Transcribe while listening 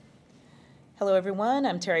Hello, everyone.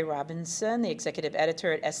 I'm Terry Robinson, the executive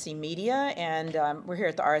editor at SC Media, and we're here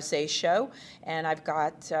at the RSA show. And I've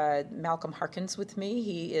got Malcolm Harkins with me.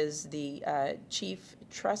 He is the Chief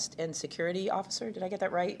Trust and Security Officer. Did I get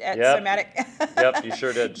that right? At Cymatic. Yep, you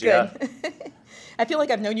sure did. Good. Yeah. I feel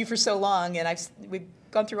like I've known you for so long, and we've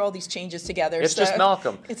gone through all these changes together. It's just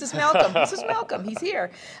Malcolm. It's just Malcolm. This is Malcolm. He's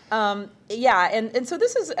here. And so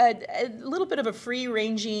this is a little bit of a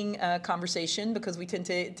free-ranging conversation because we tend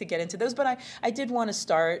to get into those. But I did want to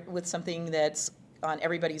start with something that's on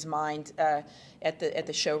everybody's mind at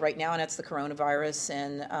the show right now, and that's the coronavirus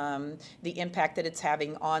and the impact that it's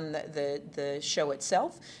having on the show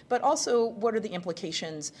itself, but also what are the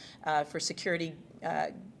implications for security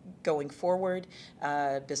going forward,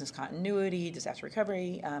 business continuity, disaster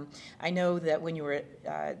recovery. I know that when you were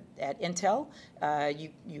at Intel,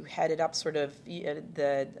 you headed up sort of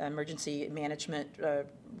the emergency management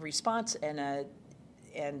response and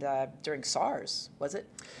during SARS, was it?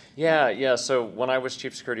 Yeah. So when I was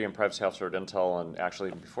Chief Security and Privacy Officer at Intel, and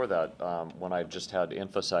actually before that, when I just had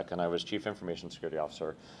InfoSec and I was Chief Information Security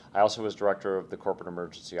Officer, I also was Director of the Corporate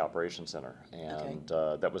Emergency Operations Center. And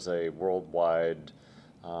that was a worldwide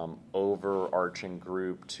overarching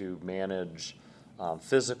group to manage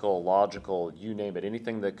physical, logical, you name it,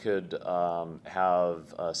 anything that could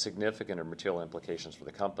have significant or material implications for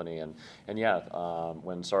the company. And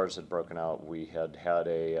when SARS had broken out, we had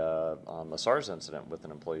a SARS incident with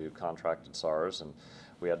an employee who contracted SARS, and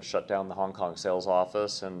we had to shut down the Hong Kong sales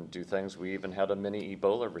office and do things. We even had a mini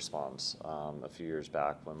Ebola response a few years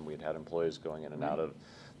back when we'd had employees going in and out of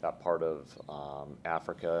that part of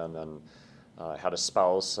Africa, and then had a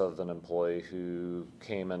spouse of an employee who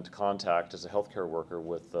came into contact as a healthcare worker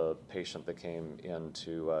with the patient that came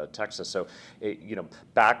into Texas. So,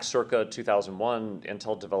 back circa 2001,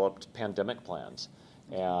 Intel developed pandemic plans,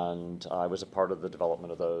 and I was a part of the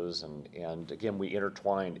development of those. And again, we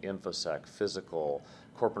intertwined InfoSec, physical,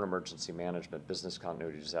 corporate emergency management, business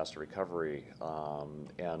continuity, disaster recovery,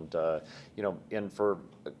 and for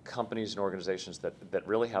companies and organizations that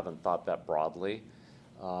really haven't thought that broadly.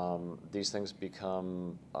 These things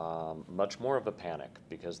become much more of a panic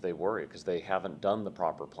because they worry, because they haven't done the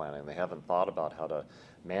proper planning. They haven't thought about how to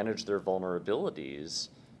manage their vulnerabilities,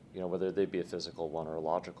 whether they be a physical one or a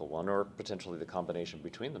logical one, or potentially the combination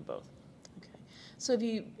between them both. Okay. So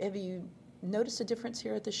have you noticed a difference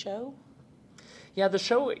here at the show? Yeah, the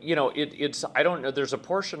show, it's I don't know, there's a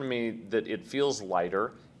portion of me that it feels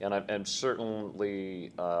lighter, and I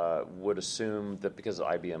certainly would assume that because of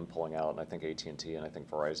IBM pulling out, and I think AT&T and I think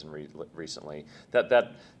Verizon recently,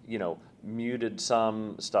 that muted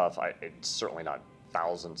some stuff. It's certainly not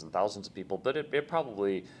thousands and thousands of people, but it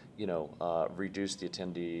probably reduced the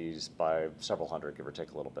attendees by several hundred, give or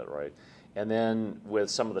take a little bit, right? And then with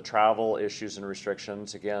some of the travel issues and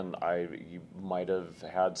restrictions, again, you might have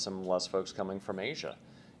had some less folks coming from Asia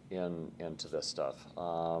into this stuff.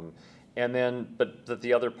 And then, but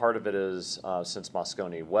the other part of it is, since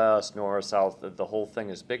Moscone West, North, South, the whole thing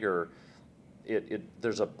is bigger,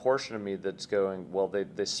 there's a portion of me that's going, well,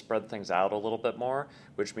 they spread things out a little bit more,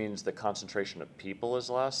 which means the concentration of people is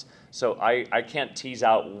less. So I can't tease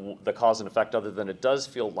out the cause and effect other than it does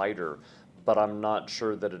feel lighter, but I'm not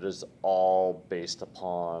sure that it is all based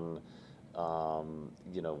upon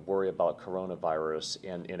worry about coronavirus,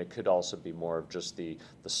 and it could also be more of just the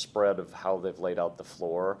spread of how they've laid out the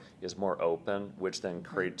floor is more open, which then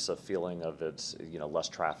creates a feeling of it's less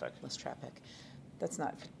traffic. Less traffic. That's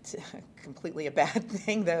not completely a bad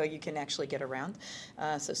thing, though. You can actually get around,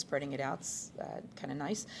 so spreading it out's kind of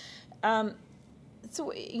nice.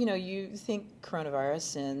 So you think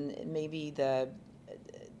coronavirus and maybe the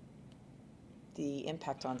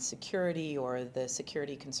impact on security or the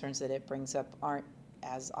security concerns that it brings up aren't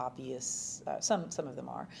as obvious. Some of them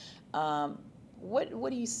are. What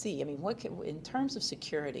do you see? I mean, in terms of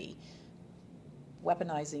security,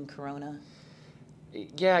 weaponizing corona?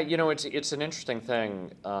 Yeah, it's an interesting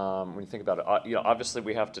thing when you think about it. Obviously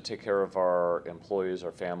we have to take care of our employees,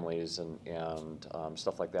 our families, and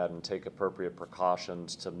stuff like that, and take appropriate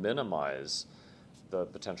precautions to minimize the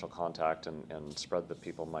potential contact and spread that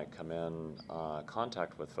people might come in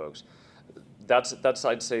contact with folks. That's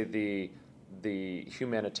I'd say the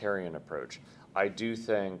humanitarian approach. I do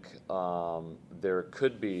think there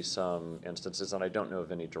could be some instances, and I don't know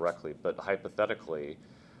of any directly, but hypothetically,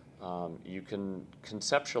 you can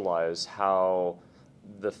conceptualize how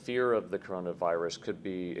the fear of the coronavirus could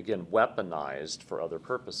be, again, weaponized for other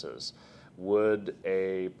purposes. Would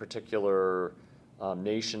a particular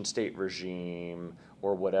nation-state regime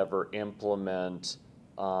or whatever implement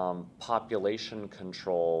population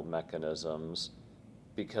control mechanisms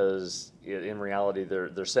because in reality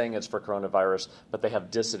they're saying it's for coronavirus, but they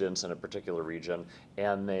have dissidents in a particular region,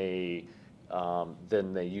 and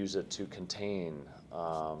then they use it to contain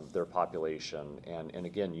their population, and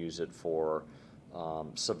again use it for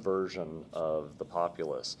subversion of the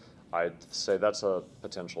populace. I'd say that's a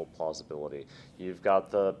potential plausibility. You've got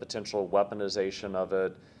the potential weaponization of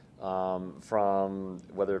it from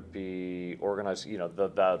whether it be organized,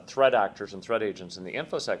 the threat actors and threat agents in the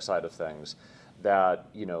InfoSec side of things that,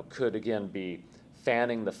 could again be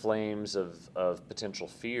fanning the flames of potential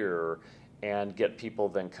fear and get people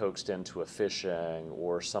then coaxed into a phishing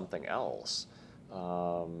or something else.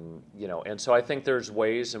 And so I think there's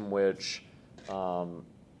ways in which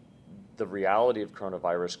the reality of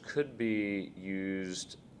coronavirus could be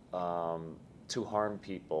used to harm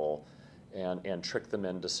people and trick them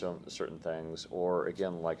into certain things, or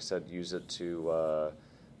again, like I said, use it to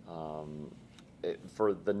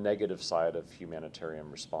for the negative side of humanitarian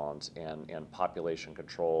response and population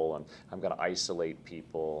control, and I'm going to isolate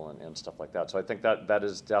people and stuff like that. So I think that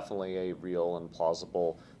is definitely a real and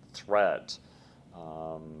plausible threat.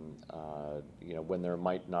 When there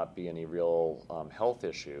might not be any real health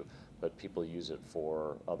issue, but people use it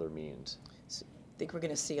for other means. So I think we're going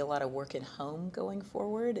to see a lot of work at home going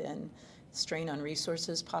forward and strain on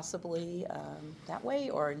resources possibly that way,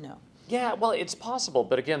 or no? Yeah, well, it's possible,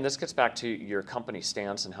 but again, this gets back to your company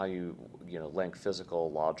stance and how you link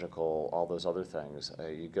physical, logical, all those other things.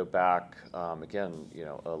 You go back again,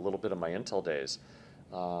 a little bit of my Intel days.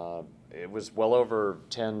 It was well over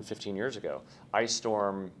 10, 15 years ago. Ice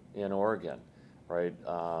storm in Oregon, right?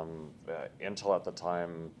 Intel at the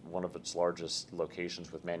time, one of its largest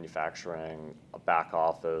locations with manufacturing, a back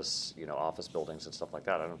office, office buildings and stuff like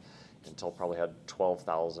that. Intel probably had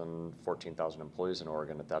 12,000, 14,000 employees in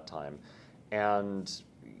Oregon at that time. And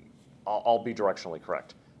I'll be directionally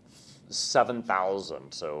correct.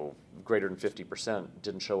 7,000, so greater than 50%,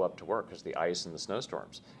 didn't show up to work because of the ice and the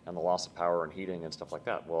snowstorms and the loss of power and heating and stuff like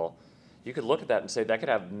that. Well, you could look at that and say that could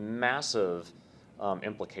have massive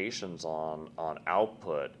implications on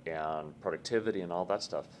output and productivity and all that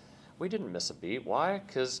stuff. We didn't miss a beat. Why?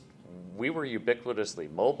 Because we were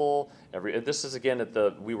ubiquitously mobile. This is again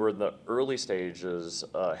we were in the early stages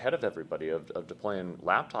ahead of everybody of deploying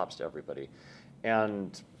laptops to everybody.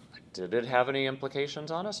 And did it have any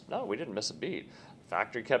implications on us? No, we didn't miss a beat.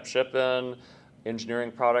 Factory kept shipping,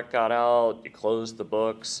 engineering product got out, you closed the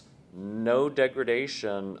books, no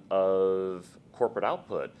degradation of corporate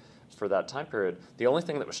output for that time period. The only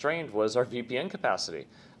thing that was strained was our VPN capacity.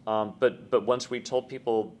 But once we told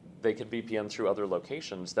people they could VPN through other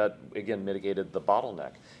locations, that again mitigated the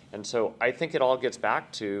bottleneck. And so I think it all gets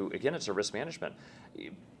back to, again, it's a risk management.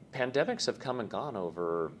 Pandemics have come and gone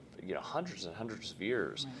over hundreds and hundreds of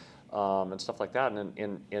years. Right. And stuff like that.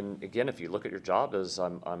 And again, if you look at your job as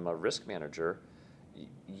I'm a risk manager,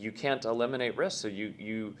 you can't eliminate risk. So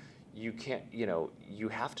you can't, you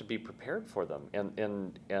have to be prepared for them.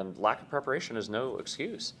 And lack of preparation is no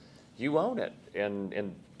excuse. You own it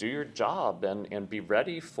and do your job and be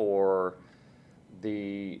ready for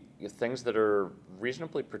the things that are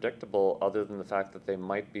reasonably predictable, other than the fact that they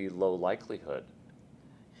might be low likelihood.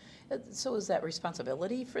 So is that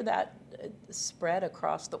responsibility for that spread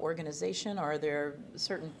across the organization? Are there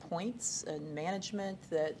certain points in management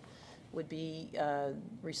that would be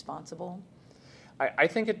responsible? I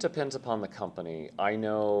think it depends upon the company. I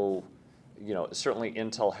know, certainly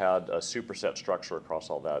Intel had a superset structure across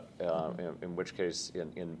all that, in which case,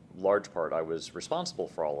 in large part, I was responsible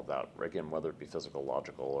for all of that, again, whether it be physical,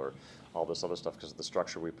 logical, or all this other stuff, because of the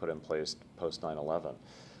structure we put in place post 9/11.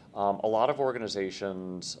 A lot of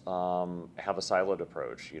organizations have a siloed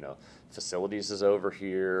approach. Facilities is over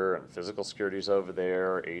here, and physical security is over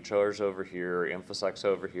there, HR is over here, InfoSec's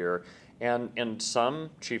over here, and some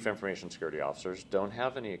chief information security officers don't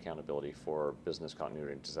have any accountability for business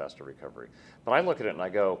continuity and disaster recovery. But I look at it and I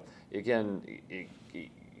go, again,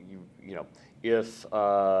 if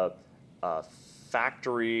a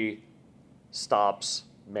factory stops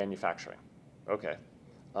manufacturing, okay.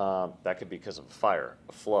 That could be because of a fire,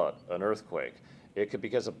 a flood, an earthquake. It could be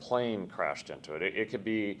because a plane crashed into it. It could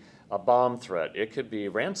be a bomb threat. It could be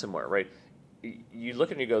ransomware, right? You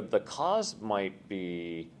look and you go, the cause might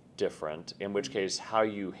be different, in which case how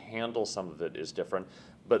you handle some of it is different,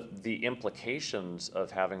 but the implications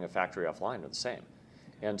of having a factory offline are the same.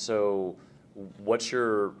 And so what's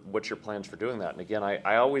your plans for doing that? And again,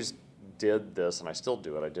 I always did this, and I still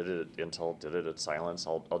do it. I did it at Intel, did it at Silence.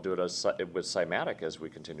 I'll do it with Cymatic as we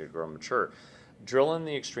continue to grow and mature. Drill in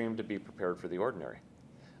the extreme to be prepared for the ordinary.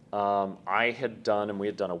 We had done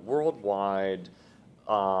a worldwide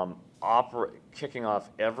kicking off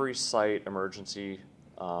every site emergency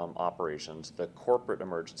operations, the corporate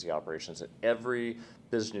emergency operations, at every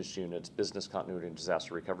business unit's business continuity and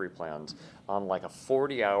disaster recovery plans on like a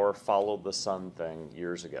 40-hour follow the sun thing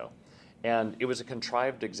years ago. And it was a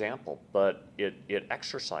contrived example, but it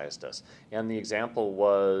exercised us. And the example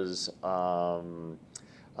was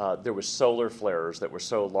there was solar flares that were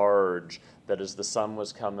so large that as the sun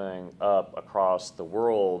was coming up across the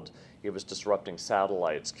world, it was disrupting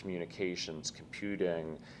satellites, communications,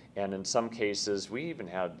 computing. And in some cases, we even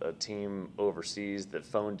had a team overseas that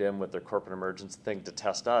phoned in with their corporate emergency thing to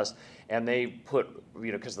test us. And they put,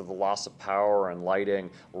 because of the loss of power and lighting,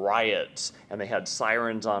 riots, and they had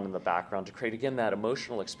sirens on in the background to create, again, that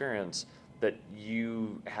emotional experience that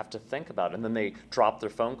you have to think about. And then they dropped their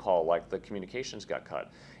phone call like the communications got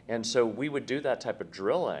cut. And so we would do that type of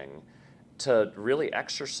drilling to really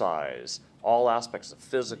exercise all aspects of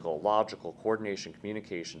physical, logical, coordination,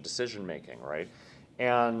 communication, decision-making, right?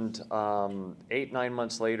 And 8-9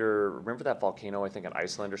 months later, remember that volcano, I think, in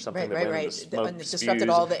Iceland or something? Right. The smoke And it disrupted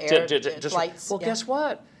all the air flights. Well, guess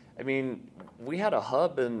what? I mean, we had a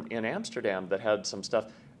hub in Amsterdam that had some stuff.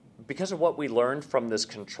 Because of what we learned from this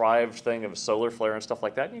contrived thing of a solar flare and stuff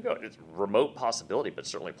like that, and you go, it's a remote possibility, but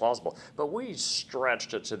certainly plausible. But we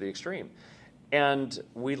stretched it to the extreme. And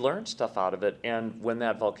we learned stuff out of it. And when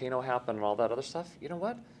that volcano happened and all that other stuff, you know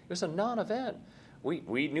what? It was a non-event.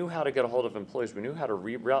 We knew how to get a hold of employees. We knew how to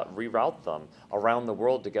reroute them around the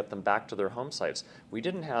world to get them back to their home sites. We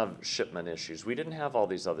didn't have shipment issues. We didn't have all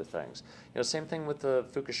these other things. Same thing with the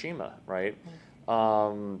Fukushima, right?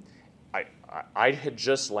 I had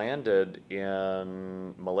just landed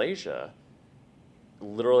in Malaysia,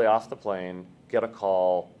 literally off the plane, get a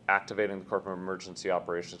call, activating the corporate emergency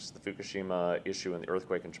operations, the Fukushima issue and the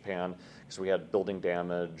earthquake in Japan, because we had building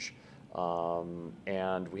damage.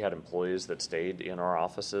 And we had employees that stayed in our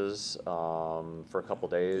offices for a couple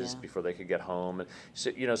days before they could get home.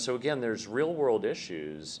 So again, there's real world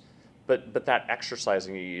issues, but that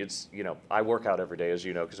exercising, it's I work out every day, as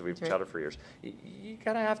you know, because we've chatted for years. You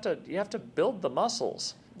have to build the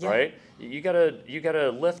muscles, right? You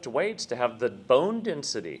gotta lift weights to have the bone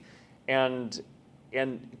density, and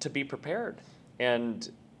to be prepared.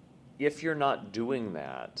 And if you're not doing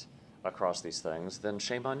that across these things, then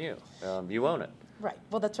shame on you. You own it. Right.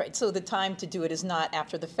 Well, that's right. So the time to do it is not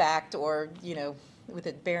after the fact or, with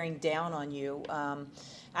it bearing down on you.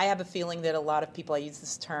 I have a feeling that a lot of people, I used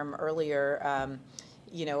this term earlier,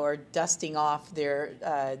 are dusting off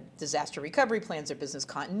their disaster recovery plans, their business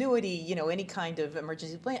continuity, any kind of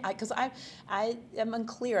emergency plan. Because I am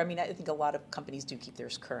unclear. I mean, I think a lot of companies do keep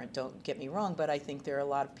theirs current, don't get me wrong, but I think there are a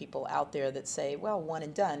lot of people out there that say, well, one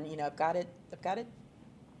and done, I've got it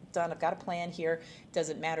done. I've got a plan here. It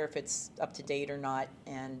doesn't matter if it's up to date or not.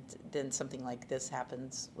 And then something like this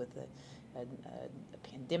happens with a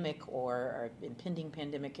pandemic or impending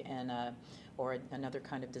pandemic or another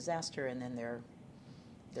kind of disaster, and then they're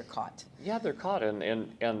caught. Yeah, they're caught,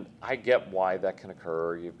 and I get why that can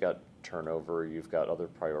occur. You've got turnover, you've got other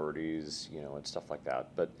priorities, and stuff like that.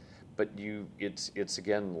 But it's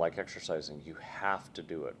again like exercising. You have to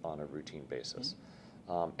do it on a routine basis. Mm-hmm.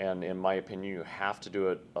 And in my opinion, you have to do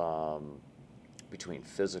it between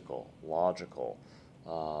physical, logical.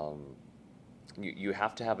 You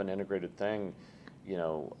have to have an integrated thing,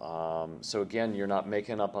 So again, you're not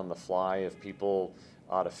making up on the fly. If people,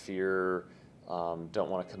 out of fear, don't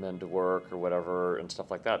want to come into work or whatever and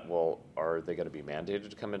stuff like that, well, are they going to be mandated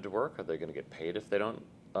to come into work? Are they going to get paid if they don't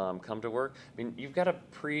come to work? I mean, you've got to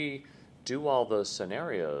do all those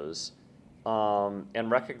scenarios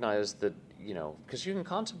and recognize that, because you can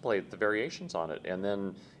contemplate the variations on it, and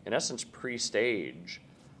then, in essence, pre-stage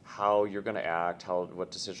how you're going to act,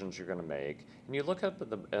 what decisions you're going to make, and you look up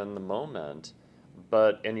in the moment,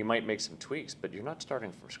 and you might make some tweaks, but you're not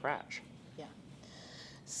starting from scratch. Yeah.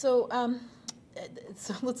 So,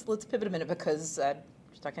 let's pivot a minute, because we're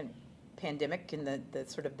talking pandemic in the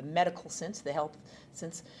sort of the medical sense, the health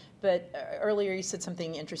sense, but earlier you said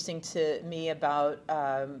something interesting to me about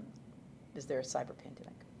is there a cyber pandemic?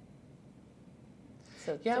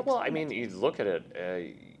 So you look at it,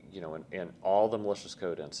 in all the malicious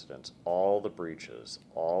code incidents, all the breaches,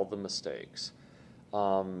 all the mistakes.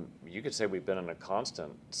 You could say we've been in a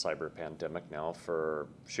constant cyber pandemic now for,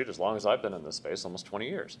 as long as I've been in this space, almost 20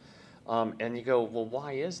 years. And you go, well,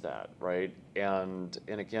 why is that, right? And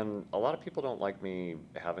again, a lot of people don't like me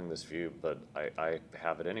having this view, but I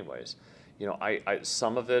have it anyways.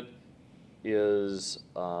 Some of it is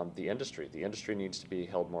the industry. The industry needs to be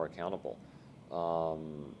held more accountable.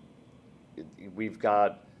 We've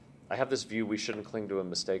got I have this view we shouldn't cling to a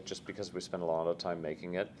mistake just because we spend a lot of time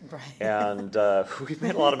making it. Right. And we've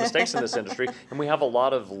made a lot of mistakes in this industry, and we have a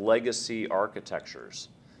lot of legacy architectures,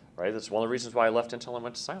 right? That's one of the reasons why I left Intel and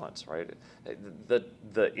went to Silence, right? The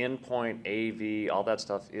endpoint, AV, all that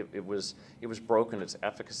stuff, it was broken. Its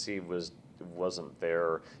efficacy wasn't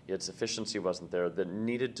there. Its efficiency wasn't there. There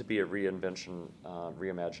needed to be a reinvention,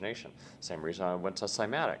 reimagination. Same reason I went to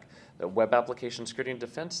Cymatic. The web application security and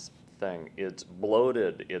defense thing, it's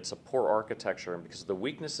bloated, it's a poor architecture, and because of the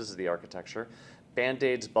weaknesses of the architecture,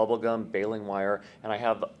 Band-Aids, bubblegum, baling wire, and I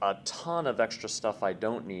have a ton of extra stuff I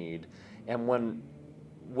don't need. And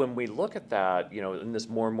when we look at that, in this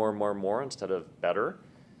more instead of better,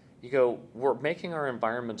 you go, we're making our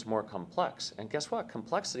environments more complex. And guess what?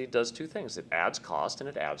 Complexity does two things. It adds cost and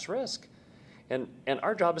it adds risk. And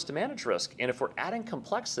our job is to manage risk. And if we're adding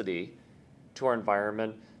complexity to our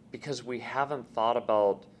environment because we haven't thought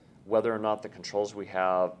about whether or not the controls we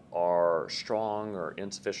have are strong or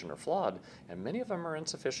insufficient or flawed, and many of them are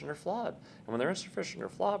insufficient or flawed. And when they're insufficient or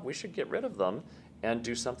flawed, we should get rid of them and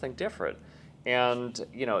do something different. And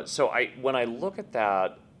so when I look at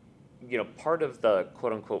that, part of the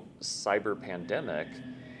quote unquote cyber pandemic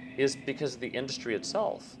is because of the industry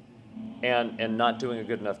itself and not doing a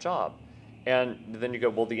good enough job. And then you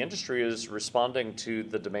go, well, the industry is responding to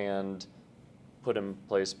the demand put in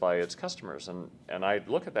place by its customers. And I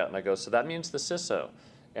look at that and I go, so that means the CISO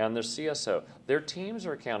and their CSO, their teams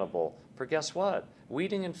are accountable for, guess what?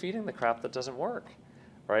 Weeding and feeding the crap that doesn't work,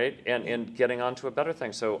 right? And getting on to a better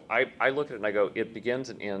thing. So I look at it and I go, it begins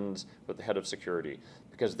and ends with the head of security,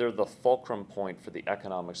 because they're the fulcrum point for the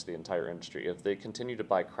economics of the entire industry. If they continue to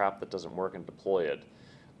buy crap that doesn't work and deploy it,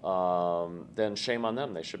 then shame on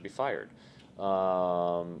them, they should be fired.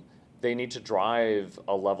 They need to drive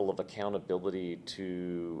a level of accountability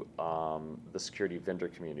to the security vendor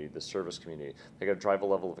community, the service community. They got to drive a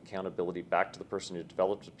level of accountability back to the person who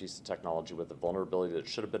developed a piece of technology with a vulnerability that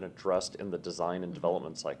should have been addressed in the design and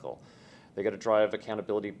development cycle. They got to drive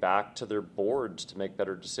accountability back to their boards to make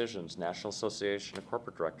better decisions. National Association of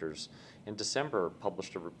Corporate Directors in December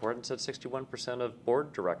published a report and said 61% of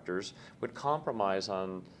board directors would compromise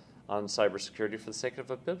on cybersecurity for the sake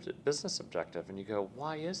of a business objective. And you go,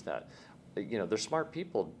 why is that? They're smart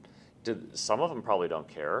people. Some of them probably don't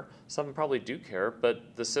care. Some of them probably do care,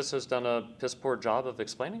 but the CISO's done a piss poor job of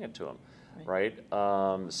explaining it to them, right?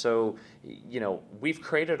 So, we've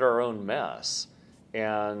created our own mess.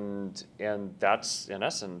 And that's, in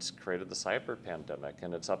essence, created the cyber pandemic.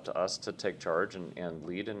 And it's up to us to take charge and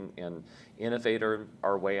lead and innovate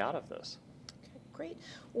our way out of this. Okay, great.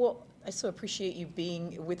 Well, I so appreciate you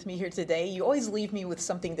being with me here today. You always leave me with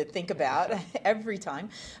something to think about every time.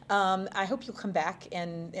 I hope you'll come back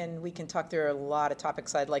and we can talk. There are a lot of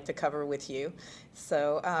topics I'd like to cover with you.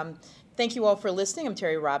 So thank you all for listening. I'm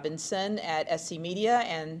Terry Robinson at SC Media,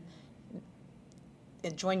 and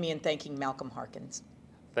join me in thanking Malcolm Harkins.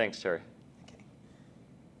 Thanks, Terry.